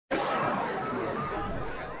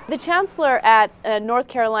The chancellor at North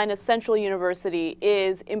Carolina Central University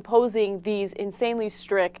is imposing these insanely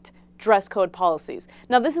strict dress code policies.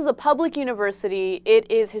 Now, this is a public university. It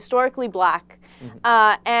is historically black.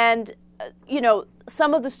 And you know,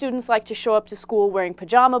 some of the students like to show up to school wearing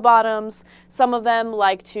pajama bottoms. Some of them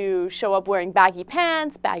like to show up wearing baggy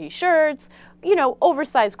pants, baggy shirts, you know,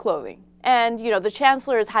 oversized clothing. And, you know, the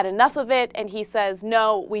chancellor has had enough of it, and he says,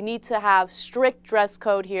 no, we need to have strict dress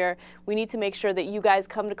code here. We need to make sure that you guys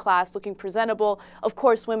come to class looking presentable. Of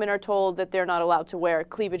course, women are told that they're not allowed to wear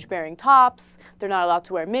cleavage-bearing tops. They're not allowed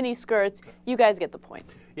to wear mini skirts. You guys get the point.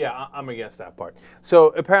 Yeah, I'm against that part. So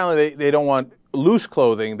apparently they don't want loose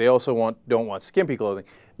clothing. They also don't want skimpy clothing.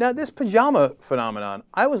 Now, this pajama phenomenon,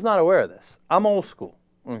 I was not aware of this. I'm old school,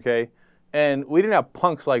 okay? And we didn't have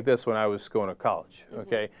punks like this when I was going to college,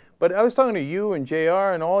 okay? But I was talking to you and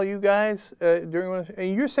JR and all you guys and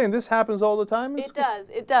you're saying this happens all the time in school?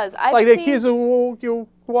 It does. I've like seen the kids will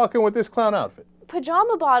walk in with this clown outfit.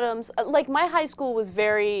 Pajama bottoms, like my high school was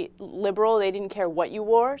very liberal. They didn't care what you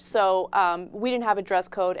wore. So we didn't have a dress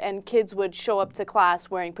code, and kids would show up to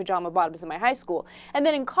class wearing pajama bottoms in my high school. And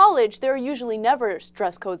then in college, there are usually never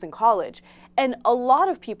dress codes in college. And a lot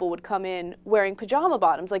of people would come in wearing pajama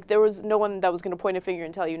bottoms. Like there was no one that was going to point a finger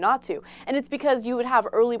and tell you not to. And it's because you would have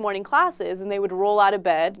early morning classes and they would roll out of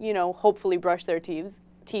bed, you know, hopefully brush their teeth,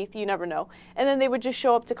 you never know. And then they would just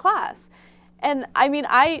show up to class. And I mean,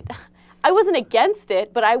 I wasn't against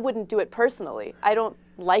it, but I wouldn't do it personally. I don't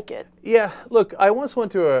like it. Yeah, look, I once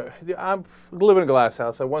went to I live in a glass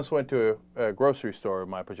house. I once went to a grocery store in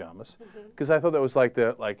my pajamas because I thought that was like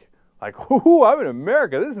ooh, I'm in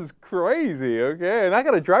America. This is crazy, okay? And I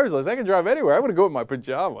got a driver's license. I can drive anywhere. I'm going to go in my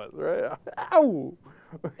pajamas, right? Ow!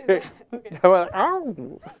 Okay. Okay.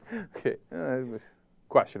 Ow! Okay, it was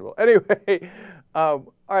questionable. Anyway,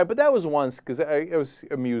 all right, but that was once because I was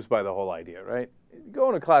amused by the whole idea, right?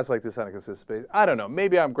 Going to class like this on a consistent basis, I don't know.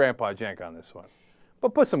 Maybe I'm Grandpa Jenk on this one.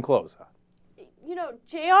 But put some clothes on. You know,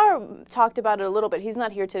 JR talked about it a little bit. He's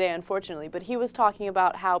not here today, unfortunately, but he was talking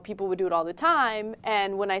about how people would do it all the time.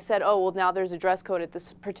 And when I said, oh, well, now there's a dress code at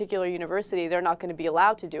this particular university, they're not going to be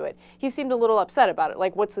allowed to do it, he seemed a little upset about it.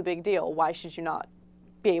 Like, what's the big deal? Why should you not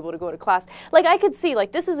be able to go to class? Like, I could see,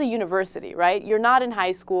 like, this is a university, right? You're not in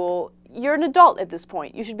high school. You're an adult at this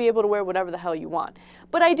point. You should be able to wear whatever the hell you want.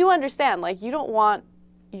 But I do understand, like, you don't want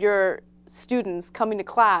your students coming to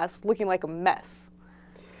class looking like a mess.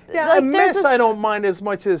 Yeah, like, a mess I don't mind as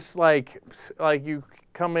much as like you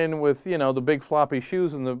come in with, you know, the big floppy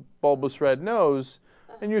shoes and the bulbous red nose,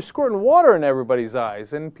 and you're squirting water in everybody's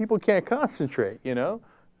eyes, and people can't concentrate, you know?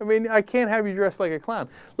 I mean, I can't have you dressed like a clown.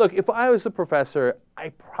 Look, if I was a professor, I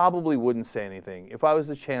probably wouldn't say anything. If I was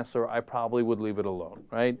the chancellor, I probably would leave it alone,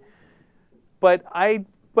 right? But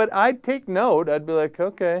I'd take note. I'd be like,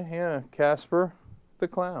 okay, yeah, Casper the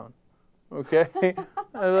clown, okay? I'd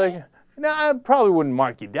be like, now, I probably wouldn't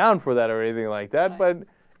mark you down for that or anything like that, but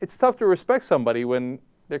it's tough to respect somebody when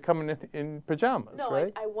they're coming in pajamas, no,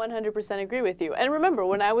 right? I 100% agree with you. And remember,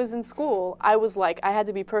 when I was in school, I was like, I had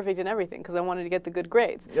to be perfect in everything because I wanted to get the good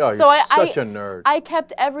grades. Oh, so you're such a nerd. I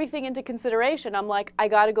kept everything into consideration. I'm like, I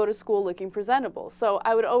got to go to school looking presentable. So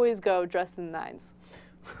I would always go dressed in the nines.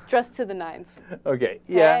 Dressed to the nines. Okay,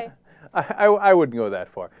 yeah. I wouldn't go that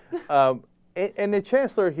far. And the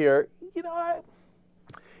chancellor here, you know,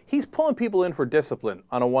 he's pulling people in for discipline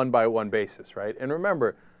on a one-by-one basis, right? And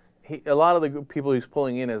remember, a lot of the people he's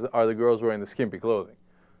pulling in are the girls wearing the skimpy clothing.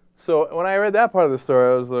 So when I read that part of the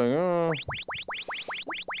story, I was like, oh,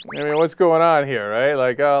 I mean, what's going on here, right?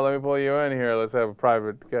 Like, oh, let me pull you in here. Let's have a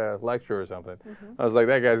private lecture or something. I was like,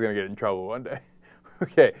 that guy's going to get in trouble one day.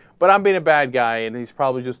 Okay, but I'm being a bad guy, and he's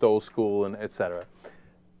probably just old school, and et cetera.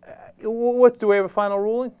 What, do we have a final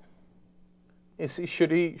ruling? Should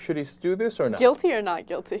he do this or not? Guilty or not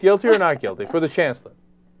guilty? Guilty or not guilty for the chancellor?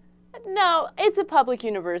 No, it's a public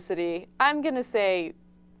university. I'm going to say,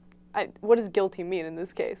 what does guilty mean in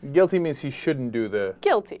this case? Guilty means he shouldn't do the...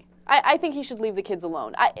 Guilty. I think he should leave the kids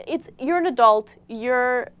alone. You're an adult.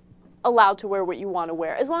 You're allowed to wear what you want to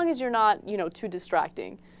wear, as long as you're not, you know, too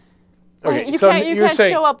distracting. Okay, you can't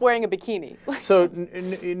show up wearing a bikini. So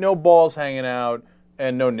no balls hanging out.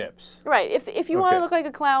 And no nips. Right. If you want to look like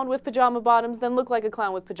a clown with pajama bottoms, then look like a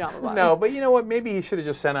clown with pajama bottoms. No, but you know what? Maybe he should have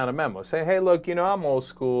just sent out a memo. Say, hey, look, you know, I'm old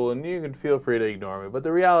school, and you can feel free to ignore me. But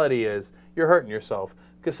the reality is, you're hurting yourself.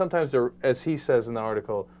 Because sometimes, as he says in the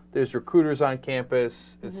article, there's recruiters on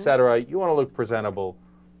campus, etc. You want to look presentable.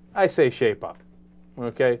 I say shape up.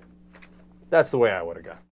 Okay? That's the way I would have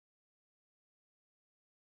gone.